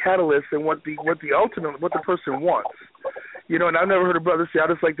at what the catalyst and what the person wants. And I've never heard a brother say, I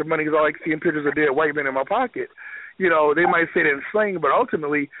just like the money because I like seeing pictures of dead white men in my pocket. They might say that in slang, but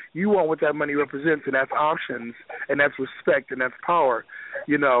ultimately you want what that money represents, and that's options, and that's respect, and that's power.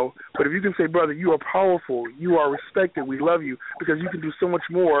 But if you can say, brother, you are powerful, you are respected, we love you, because you can do so much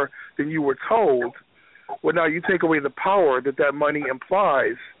more than you were told. Well, now you take away the power that money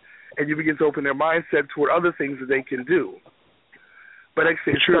implies, and you begin to open their mindset toward other things that they can do. But like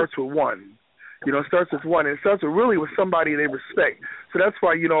I say, it starts with one. It starts with one, and it starts really with somebody they respect. So that's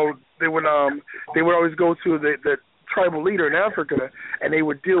why, they would always go to the tribal leader in Africa, and they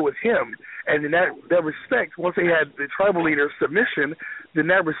would deal with him. And then that respect, once they had the tribal leader's submission, then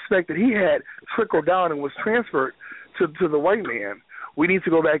that respect that he had trickled down and was transferred to the white man. We need to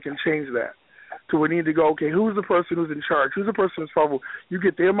go back and change that. So we need to go, okay, who's the person who's in charge? Who's the person who's powerful? You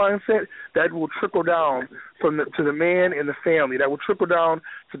get their mindset, that will trickle down to the man and the family. That will trickle down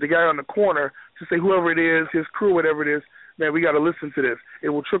to the guy on the corner to say whoever it is, his crew, whatever it is, man, we got to listen to this. It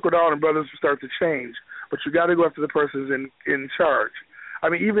will trickle down and brothers will start to change. But you got to go after the person who's in charge. I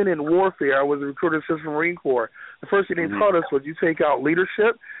mean, even in warfare, I was a recruiter assistant for Marine Corps. The first thing they taught us was you take out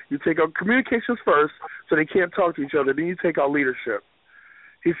leadership, you take out communications first so they can't talk to each other, then you take out leadership.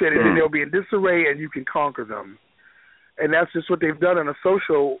 He said, and then they'll be in disarray and you can conquer them. And that's just what they've done on a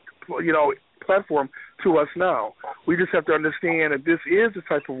social, platform to us now. We just have to understand that this is a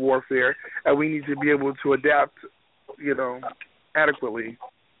type of warfare and we need to be able to adapt, adequately.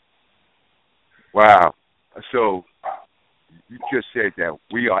 Wow. So you just said that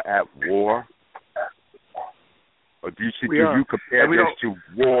we are at war? Or do you compare this to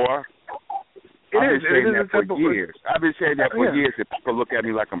war? I've been saying that for years. I've been saying that for years, and people look at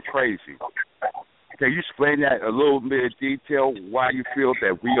me like I'm crazy. Can you explain that a little bit of detail, why you feel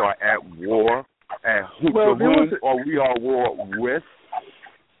that we are at war, and whom or we are at war with?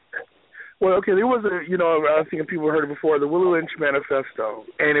 Well, okay, there was I think people heard it before, the Willow Lynch Manifesto,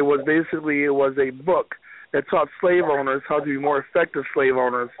 and it was a book that taught slave owners how to be more effective slave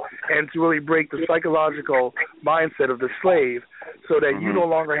owners and to really break the psychological mindset of the slave so that you no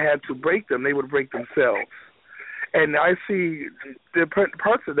longer had to break them, they would break themselves. And I see the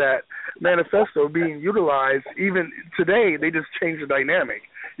parts of that manifesto being utilized even today. They just change the dynamic.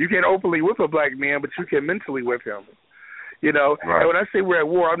 You can't openly whip a black man, but you can mentally whip him. Right. And when I say we're at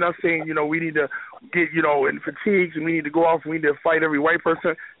war, I'm not saying, we need to get, in fatigues and we need to go off and we need to fight every white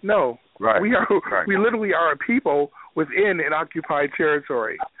person. No, Right. We literally are a people within an occupied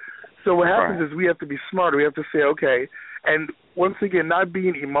territory. So what happens is we have to be smarter. We have to say, okay, and once again, not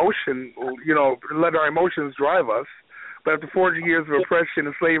being let our emotions drive us. But after 400 years of oppression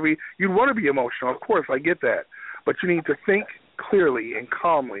and slavery, you'd want to be emotional. Of course, I get that. But you need to think clearly and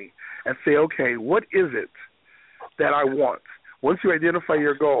calmly and say, okay, what is it that I want? Once you identify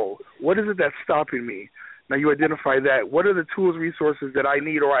your goal, what is it that's stopping me? Now you identify that. What are the tools, resources that I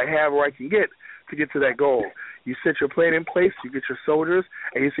need or I have or I can get to that goal? You set your plan in place, you get your soldiers,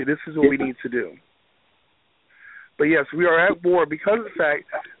 and you say, this is what we need to do. But yes, we are at war because of the fact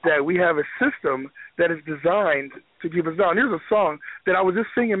that we have a system that is designed to keep us down. Here's a song that I was just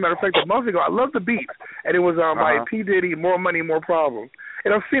singing, matter of fact, a month ago. I love the beat, and it was by P. Diddy, More Money, More Problems.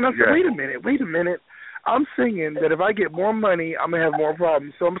 And I'm singing, I said, wait a minute. I'm singing that if I get more money, I'm going to have more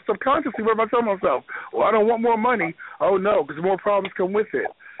problems. So I'm subconsciously, what am I telling myself? Well, I don't want more money. Oh, no, because more problems come with it.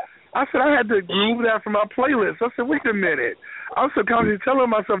 I said I had to remove that from my playlist. I said, wait a minute. I'm subconsciously telling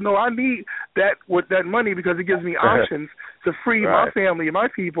myself, no, I need that with that money because it gives me options to free my family and my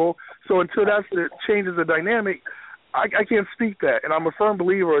people. So until that changes the dynamic, I can't speak that. And I'm a firm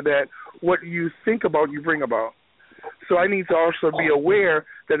believer that what you think about, you bring about. So I need to also be aware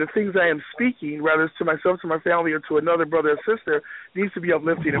that the things I am speaking, whether it's to myself, to my family, or to another brother or sister, needs to be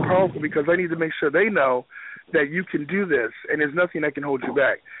uplifting and powerful because I need to make sure they know that you can do this and there's nothing that can hold you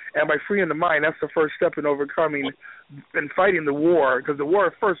back. And by freeing the mind, that's the first step in overcoming and fighting the war, because the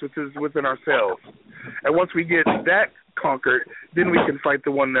war first is within ourselves. And once we get that conquered, then we can fight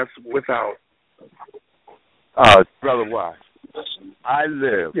the one that's without. Brother Watts, I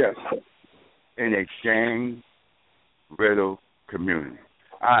live in a gang-riddled community.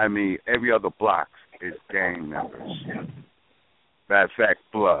 I mean, every other block is gang members. Matter of fact,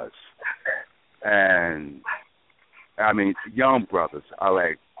 Bloods. And, I mean, young brothers are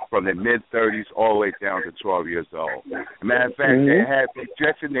like from their mid-30s all the way down to 12 years old. Matter of fact, they have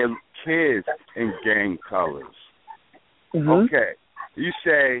dressing their kids in gang colors. Okay. You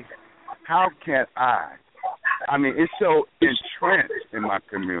say, how can I mean, it's so entrenched in my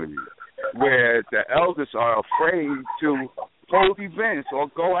community where the elders are afraid to hold events or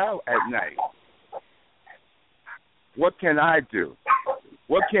go out at night. What can I do?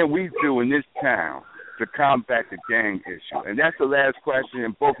 What can we do in this town to combat the gang issue? And that's the last question,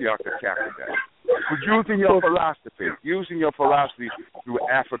 and both of y'all can tackle that. But using your philosophy through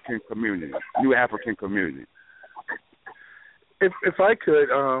African community, new African community. If I could,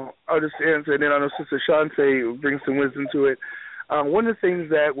 I'll just answer, and then I know Sister Shante brings some wisdom to it. One of the things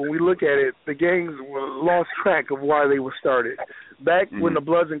that when we look at it, the gangs lost track of why they were started. Back when the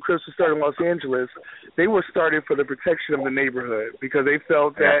Bloods and Crips were started in Los Angeles, they were started for the protection of the neighborhood because they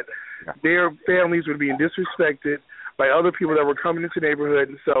felt that their families were being disrespected by other people that were coming into the neighborhood.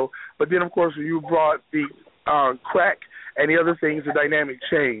 And so, but then, of course, when you brought the crack and the other things, the dynamic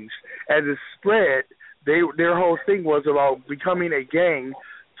changed. As it spread, their whole thing was about becoming a gang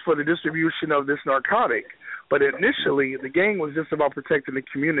for the distribution of this narcotic. But initially, the gang was just about protecting the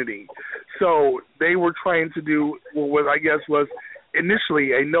community. So they were trying to do what I guess was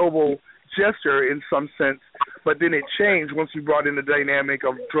initially a noble gesture in some sense, but then it changed once you brought in the dynamic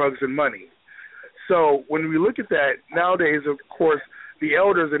of drugs and money. So when we look at that, nowadays, of course, the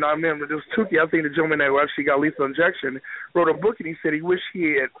elders, and I remember there was Tukey, I think the gentleman that actually got lethal injection, wrote a book and he said he wished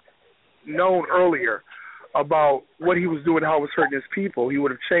he had known earlier about what he was doing, how it was hurting his people. He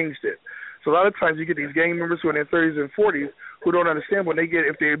would have changed it. So a lot of times you get these gang members who are in their 30s and 40s who don't understand when they get,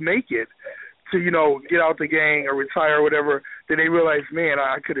 if they make it to, get out the gang or retire or whatever, then they realize, man,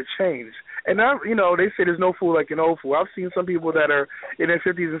 I could have changed. And now, they say there's no fool like an old fool. I've seen some people that are in their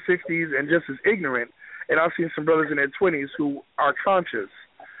 50s and 60s and just as ignorant, and I've seen some brothers in their 20s who are conscious.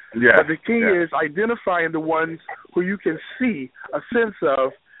 Yeah. But the key is identifying the ones who you can see a sense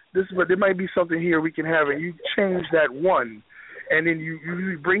of, but there might be something here we can have, and you change that one, and then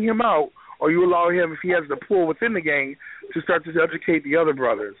you bring him out, or you allow him, if he has the pull within the gang, to start to educate the other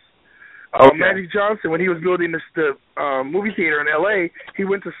brothers. Magic Johnson, when he was building the movie theater in L.A., he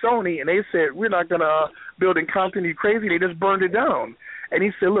went to Sony, and they said, we're not going to build in Compton, you crazy. They just burned it down. And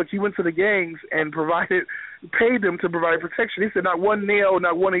he said, look, he went to the gangs and paid them to provide protection. He said not one nail,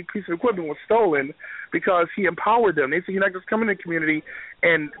 not one piece of equipment was stolen because he empowered them. They said, you're not just coming in the community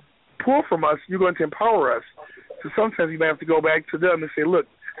and pull from us, you're going to empower us. So sometimes you may have to go back to them and say, look,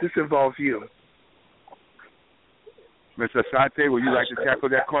 this involves you. Mr. Asante, would you like to tackle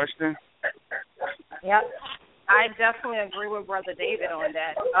that question? Yep. I definitely agree with Brother David on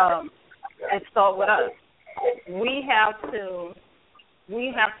that. It starts with us. We have to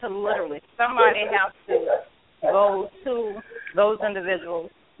literally, somebody has to go to those individuals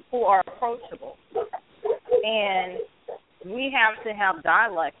who are approachable. And we have to have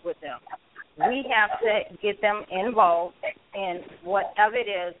dialect with them. We have to get them involved in whatever it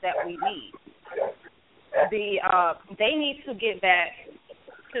is that we need. They need to get back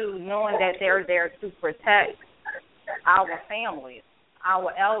to knowing that they're there to protect our families,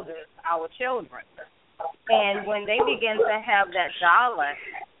 our elders, our children. And when they begin to have that dialect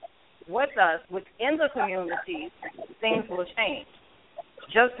with us, within the communities, things will change.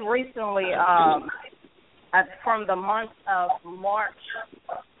 Just recently, from the month of March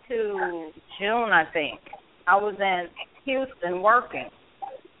to June, I think, I was in Houston working.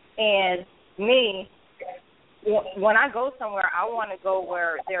 And me, when I go somewhere, I want to go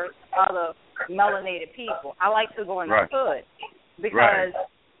where there's other melanated people. I like to go in the hood because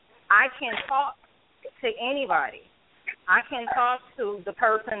I can talk to anybody. I can talk to the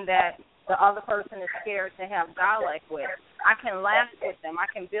person that the other person is scared to have dialect with. I can laugh with them. I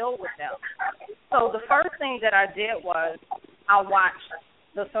can build with them. So the first thing that I did was I watched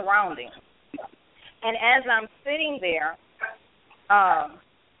the surroundings. And as I'm sitting there,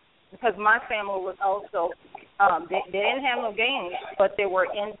 because my family was also, they didn't have no gangs, but they were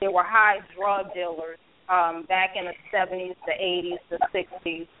high drug dealers back in the 70s, the 80s, the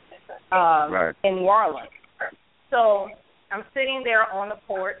 60s in New Orleans. So I'm sitting there on the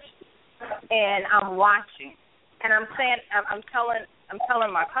porch, and I'm watching, and I'm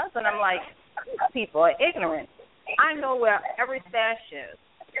telling my cousin, I'm like, people are ignorant. I know where every stash is.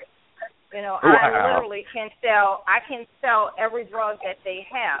 You know, I literally can sell every drug that they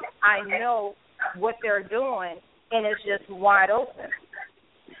have. I know what they're doing, and it's just wide open.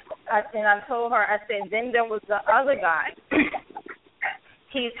 And I told her, I said, then there was the other guy.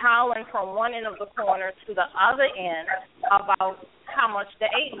 He's howling from one end of the corner to the other end about how much the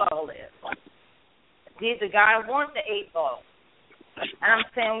 8-ball is. The guy wants the 8-ball. And I'm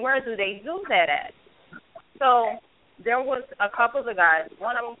saying, where do they do that at? So there was a couple of the guys,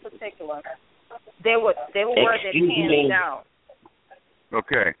 one of them in particular, they would wear their pants down.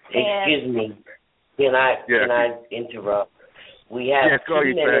 Okay. Excuse me. Can I interrupt? We have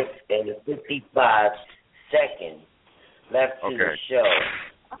 2 minutes and 55 seconds left to the show.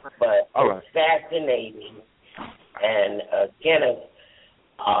 But it's fascinating. And Kenneth,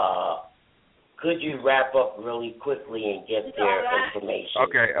 could you wrap up really quickly and get their information?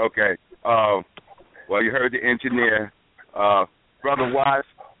 Okay. Well, you heard the engineer. Brother Watts,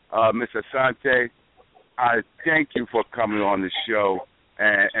 Ms. Asante, I thank you for coming on the show.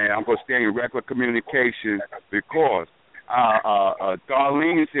 And I'm going to stay in regular communication because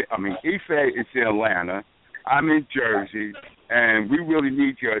Darlene Ife is in Atlanta. I'm in Jersey, and we really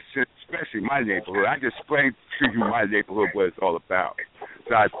need your assistance, especially my neighborhood. I just explained to you my neighborhood, what it's all about.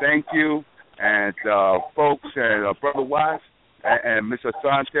 So I thank you, and folks, and Brother Watts and Ms.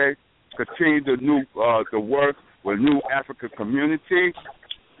 Asante, continue the work with New African Community.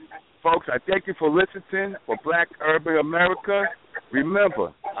 Folks, I thank you for listening for Black Urban America.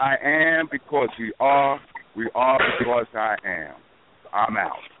 Remember, I am because we are because I am. I'm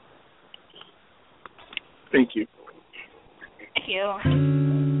out. Thank you. Thank you.